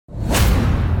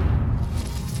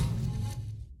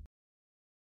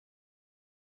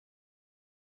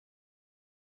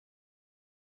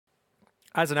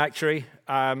As an actuary,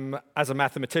 as a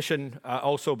mathematician,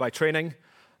 also by training,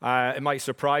 it might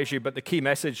surprise you, but the key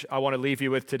message I want to leave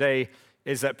you with today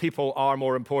is that people are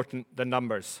more important than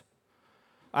numbers.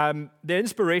 The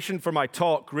inspiration for my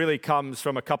talk really comes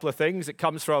from a couple of things. It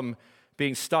comes from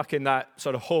being stuck in that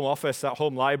sort of home office, that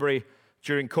home library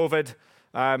during COVID.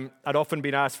 I'd often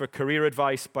been asked for career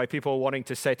advice by people wanting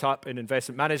to set up in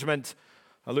investment management.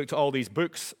 I looked at all these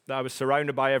books that I was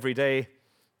surrounded by every day,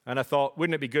 and I thought,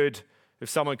 wouldn't it be good if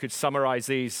someone could summarize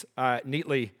these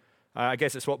neatly? I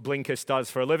guess it's what Blinkist does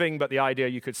for a living, but the idea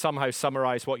you could somehow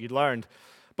summarize what you'd learned.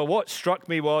 But what struck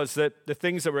me was that the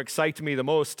things that were exciting me the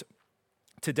most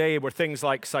today were things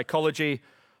like psychology,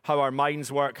 how our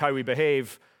minds work, how we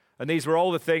behave. And these were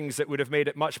all the things that would have made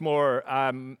it much more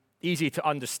easy to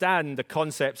understand the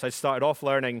concepts I started off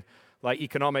learning, like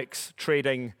economics,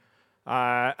 trading,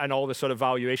 and all the sort of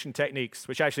valuation techniques,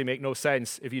 which actually make no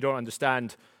sense if you don't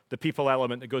understand the people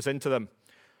element that goes into them.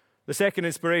 The second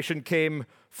inspiration came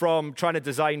from trying to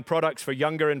design products for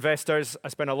younger investors. I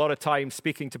spent a lot of time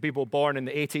speaking to people born in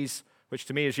the 80s, which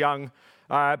to me is young,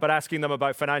 but asking them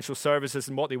about financial services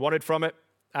and what they wanted from it.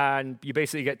 And you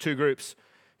basically get two groups.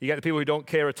 You get the people who don't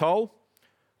care at all.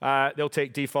 They'll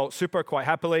take default super quite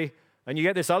happily. And you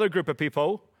get this other group of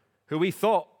people who we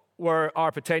thought were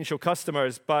our potential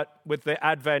customers, but with the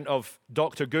advent of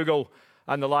Dr. Google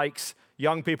and the likes,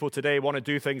 young people today want to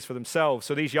do things for themselves.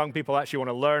 So these young people actually want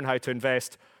to learn how to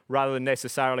invest rather than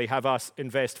necessarily have us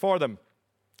invest for them.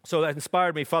 So that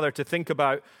inspired me further to think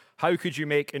about how could you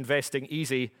make investing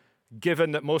easy,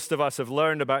 given that most of us have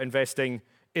learned about investing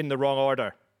in the wrong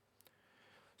order.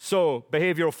 So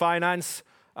behavioral finance,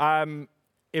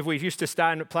 if we used to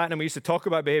stand at Platinum, we used to talk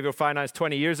about behavioral finance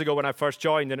 20 years ago when I first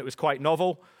joined, and it was quite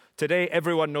novel. Today,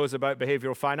 everyone knows about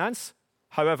behavioral finance.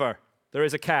 However, there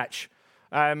is a catch.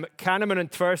 Kahneman and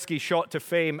Tversky shot to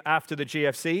fame after the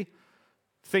GFC.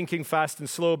 Thinking Fast and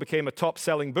Slow became a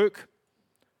top-selling book.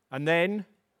 And then,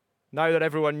 now that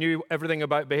everyone knew everything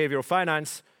about behavioral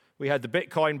finance, we had the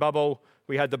Bitcoin bubble,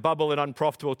 we had the bubble in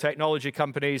unprofitable technology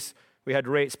companies, we had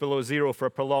rates below zero for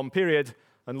a prolonged period,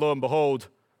 and lo and behold,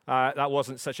 that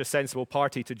wasn't such a sensible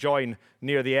party to join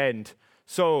near the end.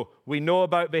 So we know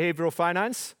about behavioral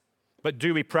finance, but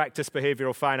do we practice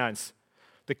behavioral finance?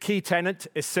 The key tenet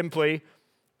is simply,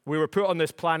 we were put on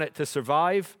this planet to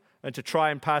survive and to try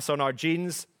and pass on our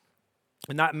genes,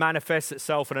 and that manifests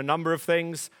itself in a number of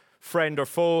things: friend or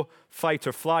foe, fight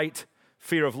or flight,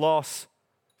 fear of loss,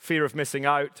 fear of missing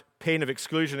out, pain of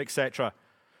exclusion, etc.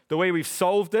 The way we've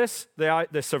solved this,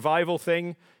 the survival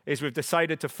thing, is we've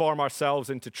decided to form ourselves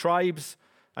into tribes,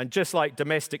 and just like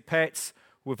domestic pets,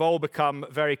 we've all become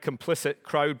very complicit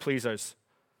crowd pleasers.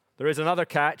 There is another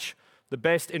catch: the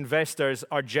best investors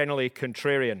are generally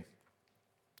contrarian.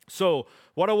 So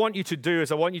what I want you to do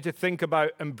is I want you to think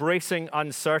about embracing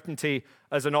uncertainty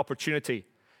as an opportunity.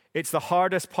 It's the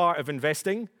hardest part of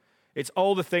investing. It's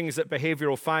all the things that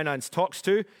behavioral finance talks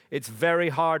to. It's very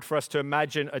hard for us to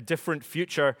imagine a different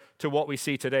future to what we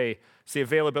see today. It's the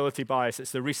availability bias.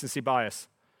 It's the recency bias.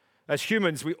 As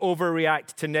humans, we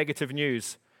overreact to negative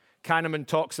news. Kahneman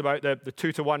talks about the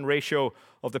 2-to-1 ratio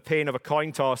of the pain of a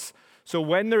coin toss. So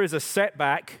when there is a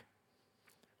setback,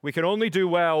 we can only do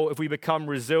well if we become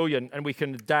resilient and we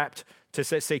can adapt to,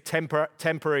 say,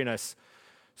 temporariness.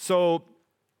 So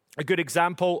a good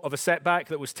example of a setback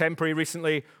that was temporary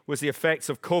recently was the effects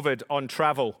of COVID on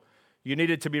travel. You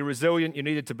needed to be resilient. You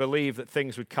needed to believe that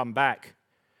things would come back.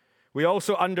 We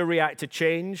also underreact to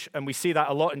change, and we see that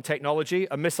a lot in technology,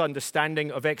 a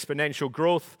misunderstanding of exponential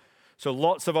growth. So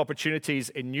lots of opportunities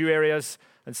in new areas,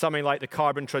 and something like the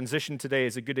carbon transition today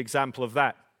is a good example of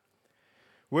that.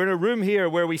 We're in a room here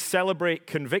where we celebrate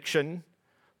conviction,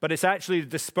 but it's actually the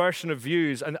dispersion of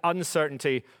views and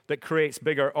uncertainty that creates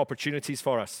bigger opportunities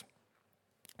for us.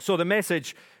 So the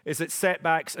message is that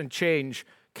setbacks and change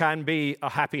can be a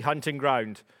happy hunting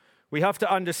ground. We have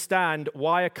to understand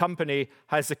why a company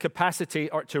has the capacity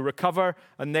to recover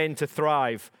and then to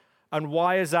thrive, and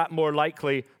why is that more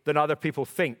likely than other people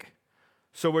think.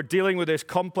 So we're dealing with this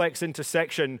complex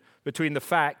intersection between the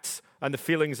facts and the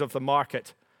feelings of the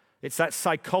market. It's that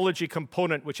psychology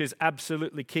component which is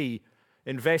absolutely key.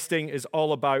 Investing is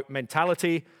all about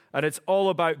mentality, and it's all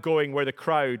about going where the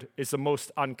crowd is the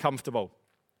most uncomfortable.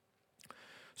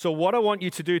 So what I want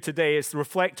you to do today is to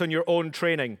reflect on your own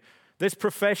training. This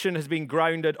profession has been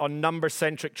grounded on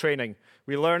number-centric training.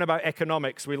 We learn about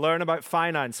economics, we learn about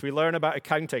finance, we learn about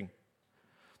accounting.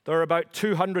 There are about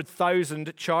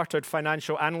 200,000 chartered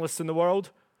financial analysts in the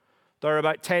world. There are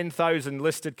about 10,000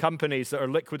 listed companies that are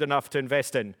liquid enough to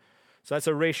invest in. So that's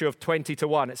a ratio of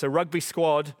 20-1. It's a rugby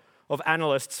squad of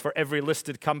analysts for every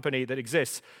listed company that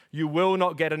exists. You will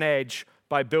not get an edge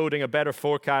by building a better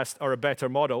forecast or a better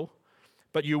model,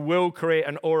 but you will create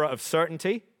an aura of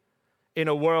certainty in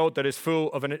a world that is full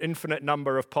of an infinite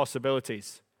number of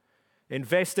possibilities.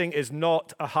 Investing is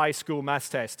not a high school maths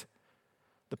test.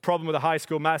 The problem with a high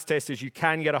school maths test is you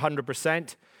can get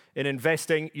 100%. In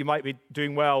investing, you might be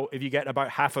doing well if you get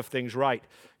about half of things right.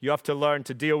 You have to learn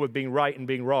to deal with being right and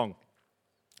being wrong.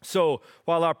 So,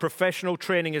 while our professional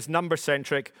training is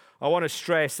number-centric, I want to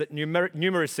stress that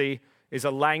numeracy is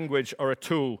a language or a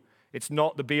tool. It's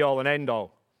not the be-all and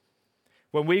end-all.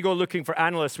 When we go looking for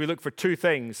analysts, we look for two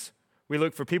things. We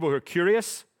look for people who are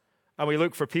curious, and we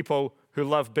look for people who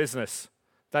love business.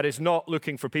 That is not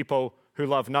looking for people who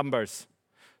love numbers.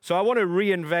 So I want to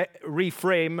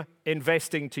reframe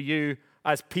investing to you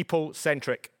as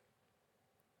people-centric.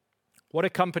 What do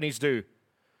companies do?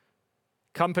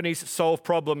 Companies solve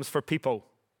problems for people.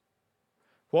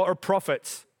 What are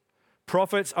profits?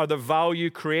 Profits are the value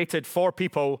created for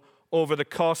people over the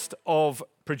cost of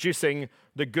producing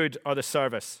the good or the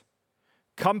service.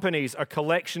 Companies are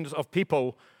collections of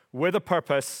people with a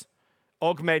purpose,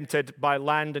 augmented by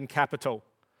land and capital.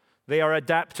 They are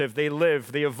adaptive, they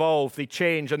live, they evolve, they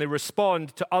change, and they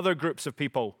respond to other groups of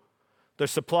people. Their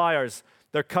suppliers,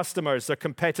 their customers, their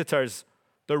competitors,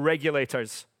 their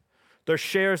regulators. Their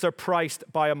shares are priced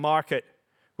by a market,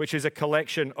 which is a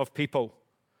collection of people.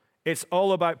 It's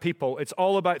all about people. It's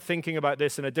all about thinking about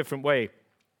this in a different way.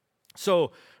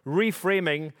 So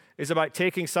reframing is about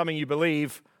taking something you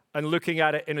believe and looking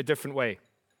at it in a different way.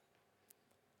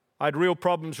 I had real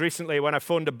problems recently when I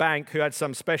phoned a bank who had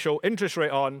some special interest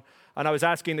rate on, and I was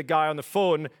asking the guy on the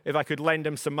phone if I could lend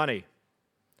him some money.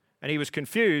 And he was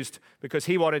confused because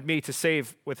he wanted me to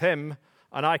save with him,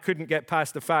 and I couldn't get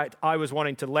past the fact I was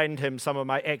wanting to lend him some of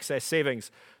my excess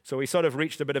savings. So we sort of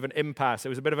reached a bit of an impasse. It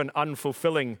was a bit of an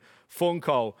unfulfilling phone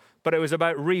call, but it was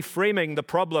about reframing the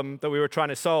problem that we were trying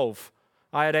to solve.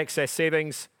 I had excess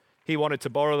savings. He wanted to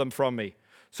borrow them from me.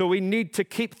 So we need to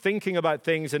keep thinking about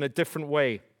things in a different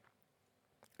way.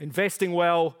 Investing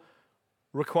well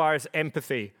requires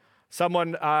empathy.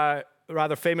 Someone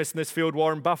rather famous in this field,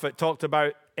 Warren Buffett, talked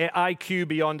about IQ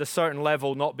beyond a certain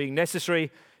level not being necessary.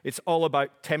 It's all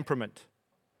about temperament.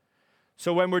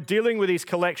 So when we're dealing with these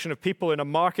collection of people in a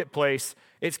marketplace,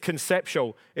 it's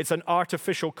conceptual. It's an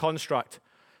artificial construct.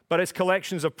 But it's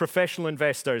collections of professional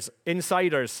investors,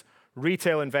 insiders,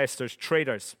 retail investors,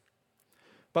 traders.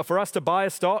 But for us to buy a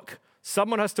stock,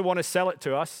 someone has to want to sell it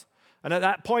to us. And at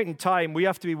that point in time, we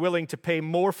have to be willing to pay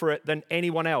more for it than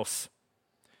anyone else.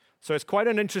 So it's quite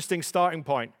an interesting starting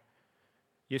point.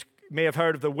 You may have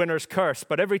heard of the winner's curse,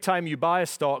 but every time you buy a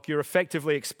stock, you're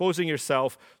effectively exposing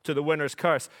yourself to the winner's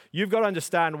curse. You've got to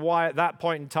understand why at that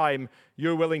point in time,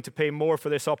 you're willing to pay more for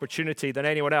this opportunity than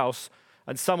anyone else,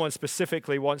 and someone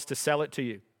specifically wants to sell it to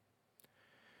you.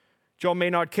 John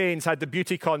Maynard Keynes had the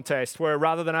beauty contest where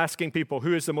rather than asking people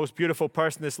who is the most beautiful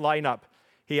person in this lineup,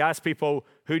 he asked people,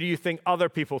 who do you think other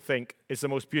people think is the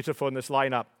most beautiful in this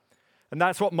lineup? And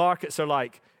that's what markets are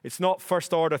like. It's not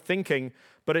first order thinking,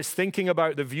 but it's thinking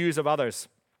about the views of others.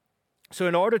 So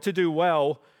in order to do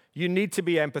well, you need to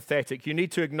be empathetic. You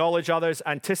need to acknowledge others,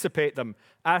 anticipate them,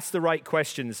 ask the right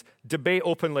questions, debate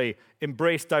openly,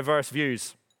 embrace diverse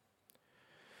views.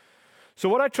 So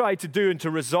what I tried to do, and to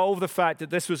resolve the fact that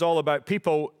this was all about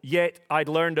people, yet I'd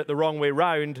learned it the wrong way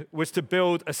round, was to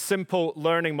build a simple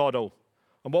learning model.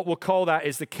 And what we'll call that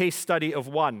is the case study of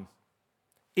one.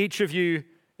 Each of you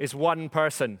is one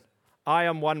person. I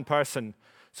am one person.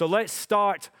 So let's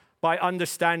start by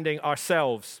understanding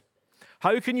ourselves.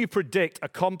 How can you predict a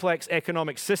complex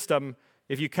economic system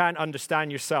if you can't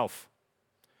understand yourself?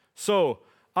 So,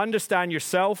 understand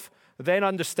yourself, then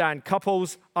understand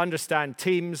couples, understand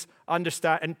teams,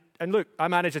 understand... And look, I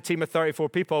manage a team of 34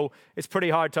 people. It's pretty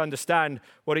hard to understand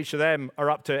what each of them are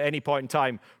up to at any point in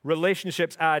time.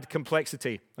 Relationships add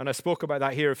complexity, and I spoke about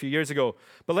that here a few years ago.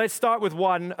 But let's start with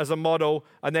one as a model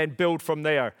and then build from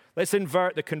there. Let's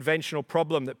invert the conventional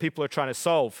problem that people are trying to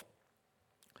solve.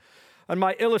 And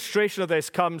my illustration of this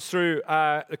comes through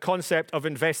the concept of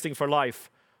investing for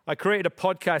life. I created a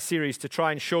podcast series to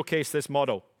try and showcase this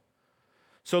model.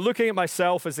 So looking at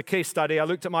myself as a case study, I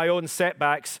looked at my own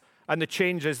setbacks and the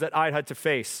changes that I had to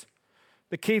face.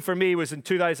 The key for me was in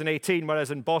 2018 when I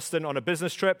was in Boston on a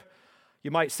business trip.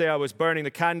 You might say I was burning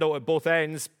the candle at both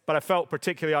ends, but I felt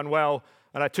particularly unwell,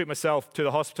 and I took myself to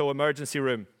the hospital emergency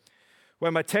room.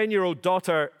 When my 10-year-old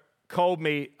daughter called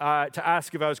me to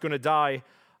ask if I was going to die,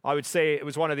 I would say it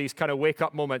was one of these kind of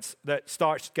wake-up moments that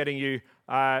starts getting you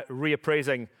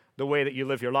reappraising the way that you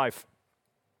live your life.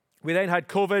 We then had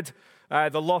COVID,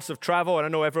 the loss of travel, and I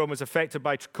know everyone was affected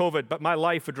by COVID, but my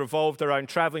life had revolved around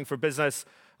traveling for business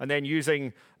and then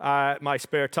using my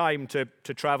spare time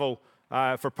to travel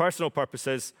for personal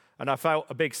purposes, and I felt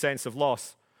a big sense of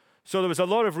loss. So there was a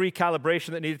lot of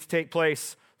recalibration that needed to take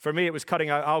place. For me, it was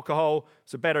cutting out alcohol, it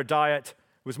was a better diet,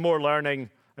 it was more learning,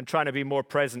 and trying to be more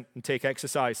present and take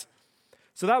exercise.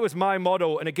 So that was my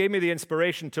model, and it gave me the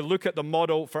inspiration to look at the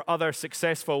model for other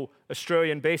successful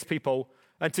Australian-based people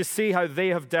and to see how they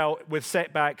have dealt with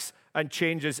setbacks and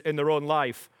changes in their own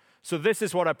life. So this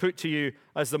is what I put to you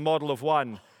as the model of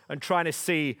one, and trying to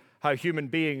see how human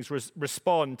beings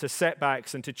respond to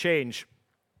setbacks and to change.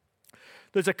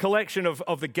 There's a collection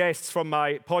of the guests from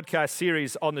my podcast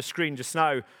series on the screen just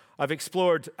now. I've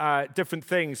explored different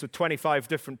things with 25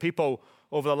 different people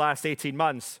over the last 18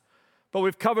 months. But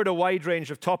we've covered a wide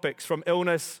range of topics from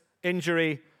illness,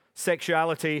 injury,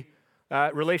 sexuality,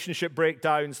 relationship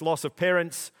breakdowns, loss of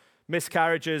parents,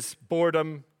 miscarriages,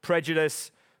 boredom,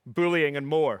 prejudice, bullying, and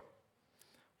more.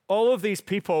 All of these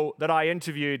people that I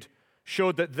interviewed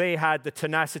showed that they had the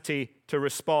tenacity to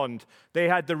respond. They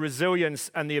had the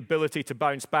resilience and the ability to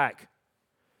bounce back.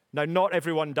 Now, not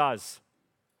everyone does.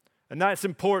 And that's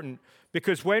important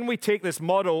because when we take this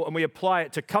model and we apply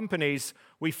it to companies,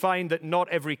 we find that not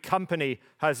every company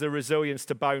has the resilience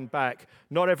to bounce back.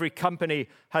 Not every company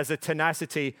has the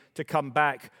tenacity to come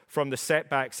back from the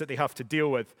setbacks that they have to deal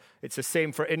with. It's the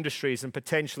same for industries and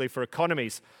potentially for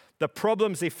economies. The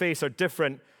problems they face are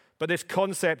different, but this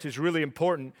concept is really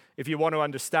important if you want to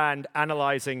understand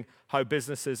analyzing how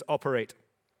businesses operate.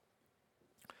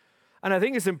 And I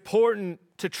think it's important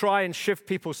to try and shift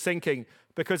people's thinking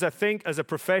because I think as a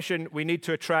profession, we need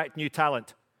to attract new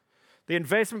talent. The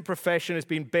investment profession has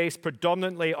been based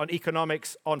predominantly on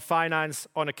economics, on finance,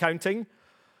 on accounting.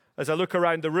 As I look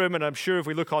around the room, and I'm sure if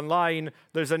we look online,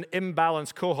 there's an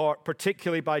imbalanced cohort,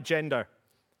 particularly by gender.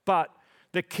 But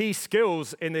the key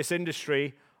skills in this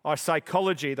industry are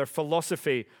psychology, their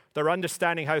philosophy, their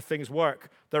understanding how things work,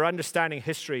 their understanding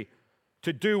history.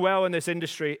 To do well in this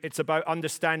industry, it's about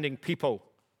understanding people.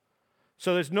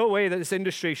 So there's no way that this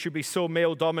industry should be so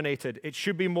male-dominated. It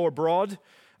should be more broad,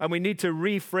 and we need to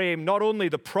reframe not only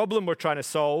the problem we're trying to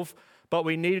solve, but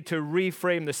we need to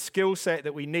reframe the skill set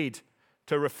that we need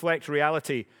to reflect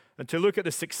reality and to look at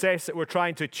the success that we're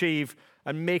trying to achieve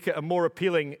and make it a more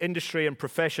appealing industry and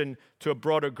profession to a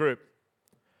broader group.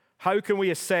 How can we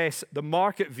assess the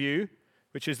market view,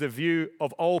 which is the view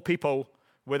of all people,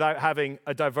 without having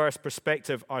a diverse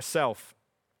perspective ourselves?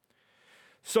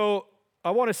 So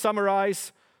I want to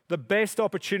summarize. The best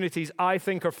opportunities, I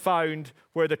think, are found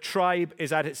where the tribe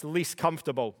is at its least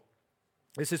comfortable.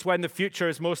 This is when the future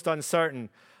is most uncertain.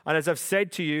 And as I've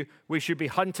said to you, we should be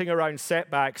hunting around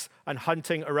setbacks and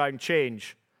hunting around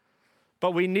change.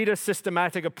 But we need a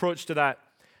systematic approach to that.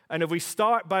 And if we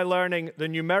start by learning the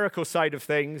numerical side of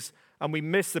things and we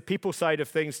miss the people side of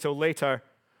things till later,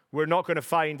 we're not going to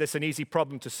find this an easy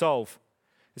problem to solve.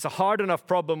 It's a hard enough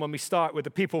problem when we start with the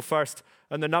people first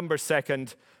and the numbers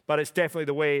second, but it's definitely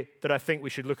the way that I think we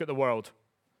should look at the world.